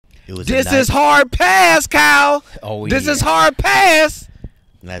This is hard pass, Kyle. Oh, this is hard pass.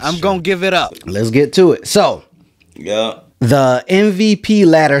 I'm going to give it up. Let's get to it. So, yeah, the MVP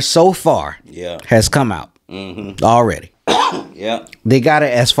ladder so far has come out already. Yeah. They got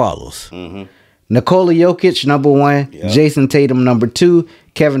it as follows. Nikola Jokic, #1. Jason Tatum, #2.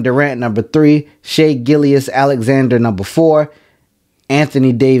 Kevin Durant, #3. Shai Gilgeous-Alexander, #4.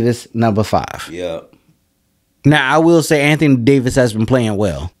 Anthony Davis, #5. Yeah. Now, I will say Anthony Davis has been playing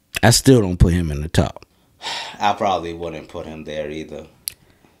well. I still don't put him in the top. I probably wouldn't put him there either.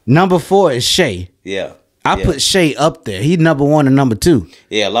 #4 is Shai. Yeah. I put Shai up there. He's #1 and #2.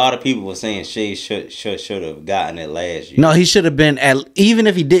 Yeah, a lot of people were saying Shai should have gotten it last year. No, he should have been even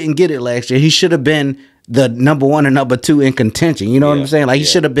if he didn't get it last year, he should have been the #1 and #2 in contention. You know what I'm saying? Like he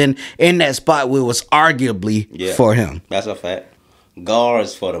should have been in that spot where it was arguably for him. That's a fact.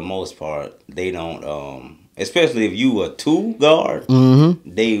 Guards, for the most part, they don't. Especially if you a 2 guard,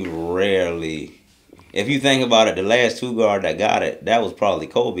 they rarely. If you think about it, the last 2 guard that got it, that was probably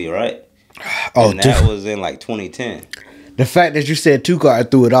Kobe, right? Oh, and that was in like 2010. The fact that you said 2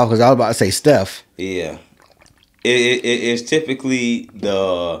 guard threw it off because I was about to say Steph. Yeah, it's typically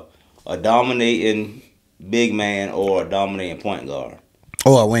a dominating big man or a dominating point guard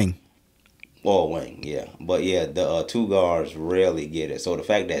or a wing. Or a wing, yeah. But yeah, the 2 guards rarely get it. So the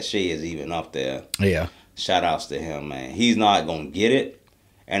fact that Shai is even up there, shout outs to him, man. He's not gonna get it,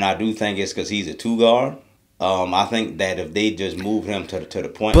 and I do think it's because he's a 2 guard. I think that if they just move him to the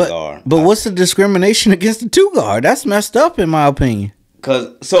point guard. But what's the discrimination against the 2 guard? That's messed up in my opinion.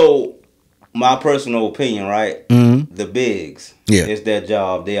 So my personal opinion, right? The bigs, it's their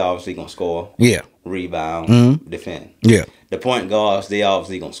job. They obviously gonna score, rebound, defend. Yeah. The point guards, they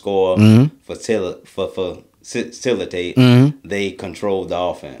obviously gonna score, facilitate. They control the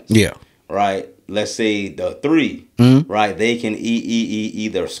offense. Yeah. Right. Let's say the 3, right? They can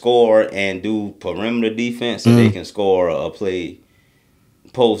either score and do perimeter defense, or they can score or play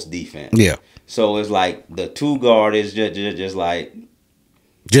post defense. Yeah. So it's like the 2 guard is just like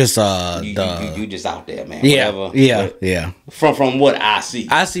you just out there, man. Yeah. Whatever. Yeah. From what I see,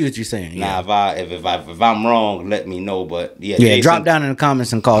 I see what you're saying. Now, if I'm wrong, let me know. But Jason, drop down in the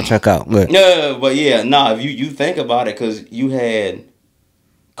comments and check out. No, but if you think about it, because you had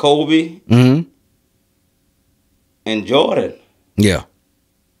Kobe. And Jordan. Yeah.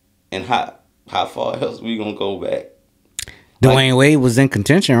 And how far else we gonna go back? Dwayne Wade was in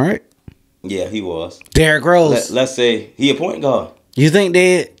contention, right? Yeah, he was. Derrick Rose. Let's say he a point guard. You think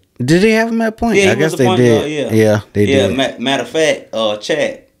did they have him at point? Yeah, I guess they did. Guard, they did. Matter of fact,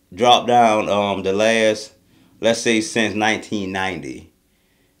 Chat dropped down the last, let's say since 1990.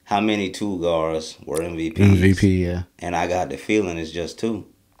 How many 2 guards were MVPs? MVP, yeah. And I got the feeling it's just 2.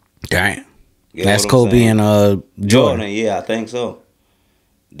 Damn. That's Kobe and Jordan. Yeah, I think so.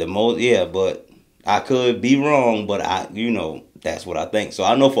 The most, but I could be wrong, but that's what I think. So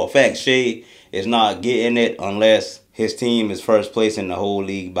I know for a fact Shai is not getting it unless his team is first place in the whole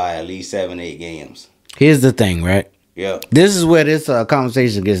league by at least 7-8 games. Here's the thing, right? Yeah. This is where this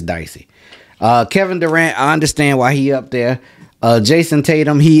conversation gets dicey. Kevin Durant, I understand why he up there. Jason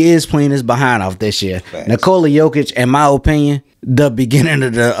Tatum, he is playing his behind off this year. Facts. Nikola Jokic, in my opinion, the beginning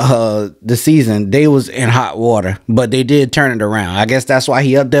of the season, they was in hot water, but they did turn it around. I guess that's why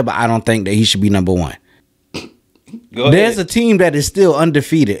he up there, but I don't think that he should be #1. There's a team that is still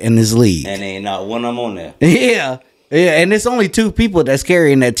undefeated in this league. And ain't not one of them on there. Yeah, and it's only 2 people that's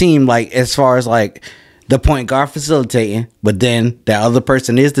carrying that team, like, as far as, like, the point guard facilitating, but then the other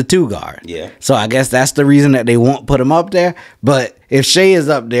person is the 2 guard. Yeah. So I guess that's the reason that they won't put him up there. But if Shai is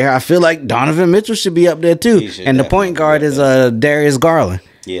up there, I feel like Donovan Mitchell should be up there too. And the point guard is Darius Garland.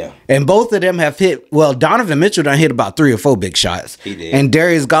 Yeah. And both of them have hit. Well, Donovan Mitchell done hit about 3 or 4 big shots. He did. And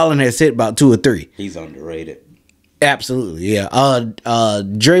Darius Garland has hit about 2 or 3. He's underrated. Absolutely, yeah.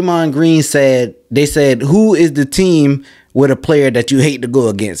 Draymond Green said, who is the team with a player that you hate to go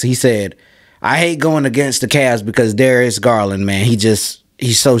against? He said, I hate going against the Cavs because Darius Garland, man,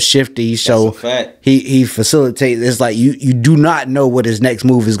 he's so shifty. He's so he facilitates. It's like you do not know what his next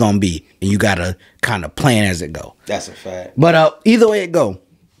move is gonna be, and you gotta kind of plan as it go. That's a fact. But either way it go,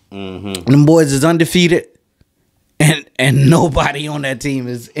 them boys is undefeated, and nobody on that team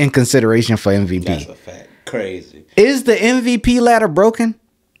is in consideration for MVP. That's a fact. Crazy. Is the MVP ladder broken?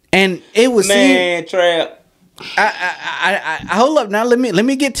 And it was Trap. I hold up now. Let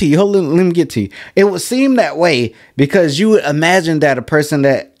me get to you. Let me get to you. It would seem that way because you would imagine that a person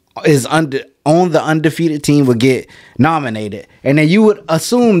that is on the undefeated team would get nominated, and then you would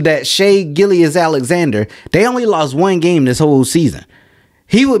assume that Shai Gilgeous-Alexander, they only lost 1 game this whole season.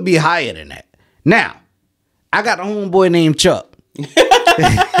 He would be higher than that. Now, I got a homeboy named Chuck.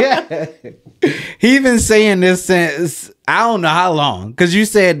 He been saying this since I don't know how long. Because you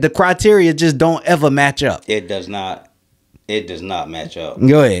said the criteria just don't ever match up. It does not. It does not match up.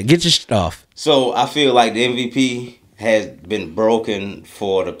 Go ahead, get your shit off. So I feel like the MVP has been broken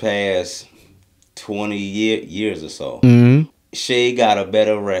for the past 20 years or so. Mm-hmm. Shea got a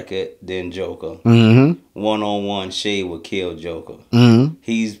better record than Joker. Mm-hmm. One-on-one, Shea would kill Joker. Mm-hmm.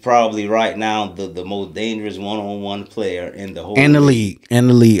 He's probably right now the most dangerous one-on-one player in the whole league. In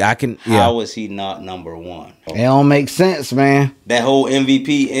the league. How is he not number one? It don't make sense, man. That whole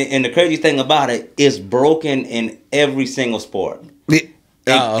MVP, and the crazy thing about it, is broken in every single sport.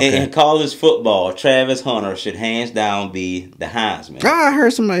 In college football, Travis Hunter should hands down be the Heisman. I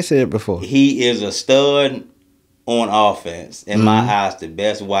heard somebody say it before. He is a stud on offense. In my eyes, the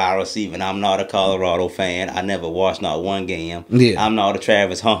best wide receiver. And I'm not a Colorado fan. I never watched not one game. Yeah. I'm not a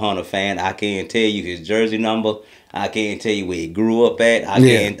Travis Hunter fan. I can't tell you his jersey number. I can't tell you where he grew up at.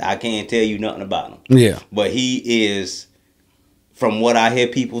 I can't tell you nothing about him. Yeah. But he is, from what I hear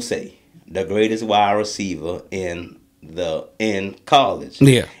people say, the greatest wide receiver in college.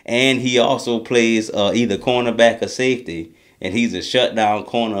 Yeah. And he also plays either cornerback or safety. And he's a shutdown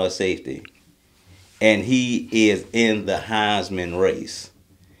corner or safety. And he is in the Heisman race.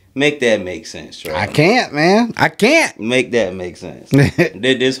 Make that make sense, Trey. I can't, man. I can't. Make that make sense.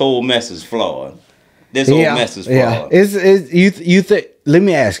 This whole mess is flawed. This whole mess is flawed. You think? Let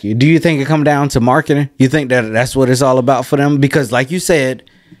me ask you. Do you think it come down to marketing? You think that's what it's all about for them? Because, like you said,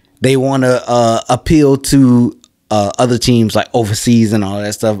 they want to appeal to other teams like overseas and all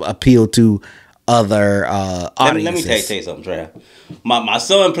that stuff. Appeal to other audiences. Let me tell you something, Trey. My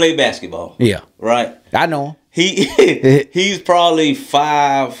son played basketball. Yeah. Right? I know. He's probably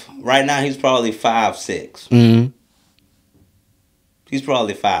 5. Right now, he's probably 5'6". Mm-hmm. He's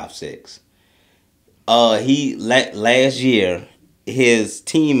probably 5'6". Last year, his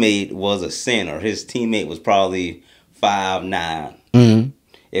teammate was a center. His teammate was probably 5'9". Mm-hmm.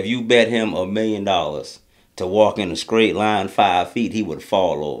 If you bet him $1 million to walk in a straight line 5 feet, he would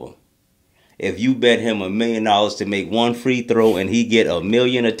fall over. If you bet him $1 million to make one free throw and he get 1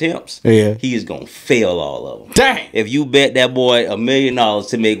 million attempts, he is gonna fail all of them. Dang! If you bet that boy $1 million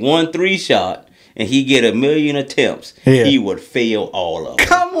to make one 3-shot and he get 1 million attempts, he would fail all of them.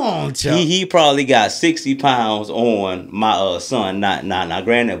 Come on, Chuck. He probably got 60 pounds on my son. Now,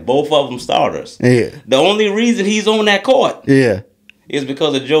 granted, both of them starters. Yeah. The only reason he's on that court, is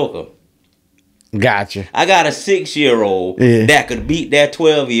because of Joker. Gotcha. I got a 6-year-old that could beat that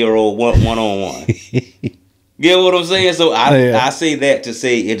 12-year-old one-on-one. Get what I'm saying? So I say that to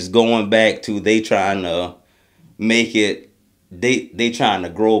say it's going back to they trying to make it, they trying to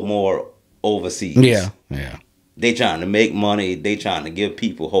grow more overseas. Yeah. They trying to make money. They trying to give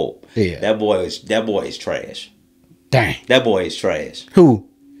people hope. Yeah. That boy is trash. Dang. That boy is trash. Who?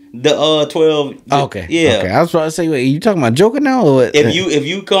 The 12. Okay. Yeah. Okay. I was about to say, wait, you talking about Joker now? Or what? If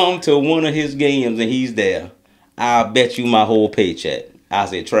you come to one of his games and he's there, I'll bet you my whole paycheck. I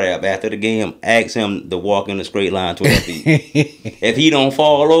said, Trav, after the game, ask him to walk in a straight line 12 feet. If he don't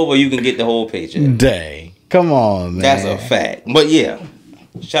fall over, you can get the whole paycheck. Dang. Come on, man. That's a fact. But yeah,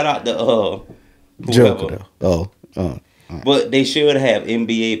 shout out to Joker. But they should have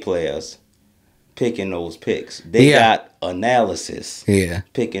NBA players picking those picks. They got analysis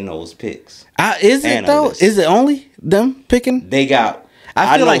picking those picks. Is it though? Is it only them picking? They got.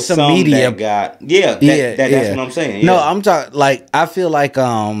 I feel like some media got. That's what I'm saying. Yeah. No, I'm talking like I feel like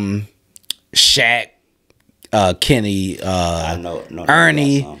Shaq, Kenny,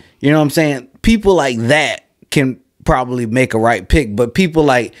 Ernie. You know what I'm saying? People like that can probably make a right pick, but people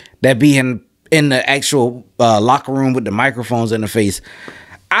like that be in the actual locker room with the microphones in the face,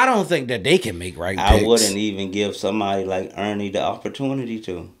 I don't think that they can make right picks. I wouldn't even give somebody like Ernie the opportunity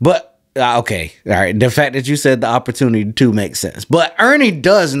to. But, okay. All right. The fact that you said the opportunity to makes sense. But Ernie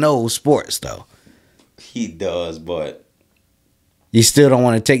does know sports, though. He does, but... You still don't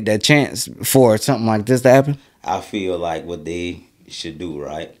want to take that chance for something like this to happen? I feel like what they should do,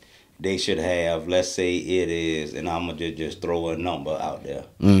 right? They should have, let's say it is, and I'm going to just throw a number out there.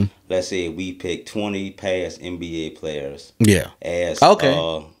 Mm. Let's say we pick 20 past NBA players. Yeah. As, I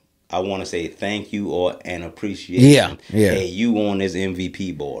want to say thank you or an appreciation. Yeah. Hey, you on this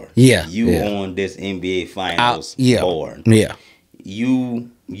MVP board. Yeah. You on this NBA Finals board. Yeah. You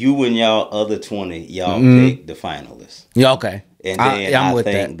and y'all other 20, y'all pick the finalists. Yeah, okay. And then I'm with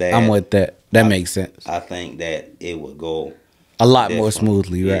that. I'm with that. That makes sense. I think that it would go a lot more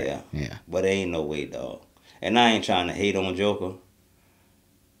smoothly, right? Yeah. But there ain't no way, dog. And I ain't trying to hate on Joker.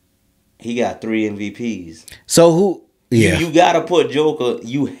 He got 3 MVPs. So who? Yeah. You got to put Joker,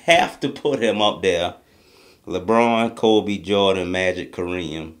 you have to put him up there LeBron, Kobe, Jordan, Magic,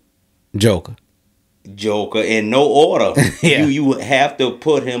 Kareem. Joker in no order. Yeah. You have to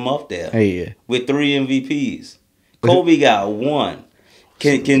put him up there. Yeah. With 3 MVPs. Kobe got 1.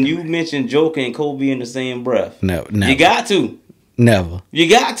 Can you mention Joker and Kobe in the same breath? No, never. You got to. Never. You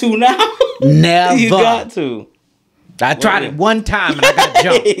got to now. Never. You got to. I tried it one time and I got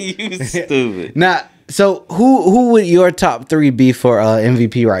jumped. You stupid. Now, so who would your top 3 be for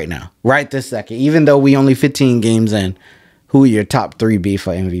MVP right now? Right this second. Even though we only 15 games in, who would your top 3 be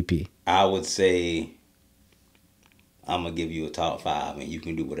for MVP? I would say I'm going to give you a top 5 and you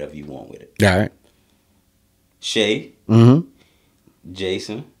can do whatever you want with it. All right. Shea. Mm-hmm.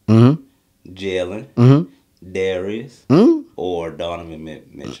 Jason. Mm-hmm. Jalen. Mm-hmm. Darius. Mm-hmm. Or Donovan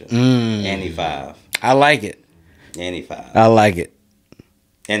Mitchell. Any 5. I like it. Any 5. I like it.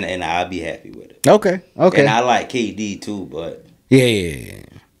 And I'll be happy with it. Okay. And I like KD too, but yeah.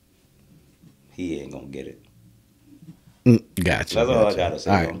 He ain't gonna get it. Gotcha. That's all I gotta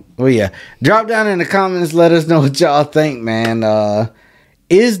say. All right. Well, yeah. Drop down in the comments. Let us know what y'all think, man.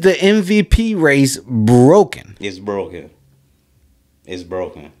 Is the MVP race broken? It's broken. It's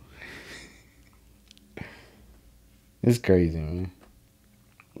broken. It's crazy, man.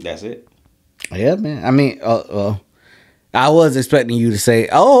 That's it. Yeah, man. I mean, I was expecting you to say,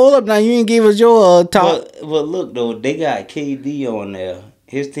 "Oh, hold up, now you didn't give us your top." But look though, they got KD on there.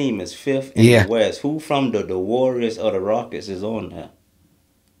 His team is 5th in the West. Who from the Warriors or the Rockets is on there?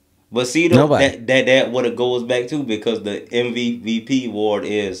 But see, though, that what it goes back to, because the MVP award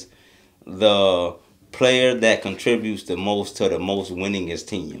is the player that contributes the most to the most winningest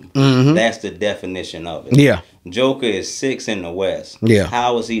team. Mm-hmm. That's the definition of it. Yeah. Joker is 6th in the West. Yeah.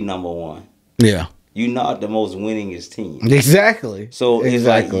 How is he number 1? Yeah. You're not the most winningest team. Exactly. So it's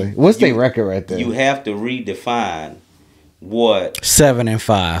like, what's their record right there? You have to redefine what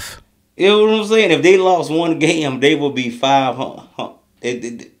 7-5. You know what I'm saying? If they lost one game, they would be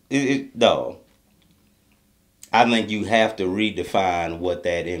 500. No. I think you have to redefine what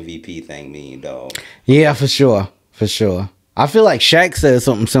that MVP thing means, dog. Yeah, for sure. For sure. I feel like Shaq said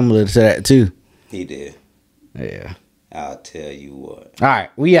something similar to that too. He did. Yeah. I'll tell you what. All right,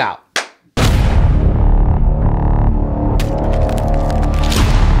 we out.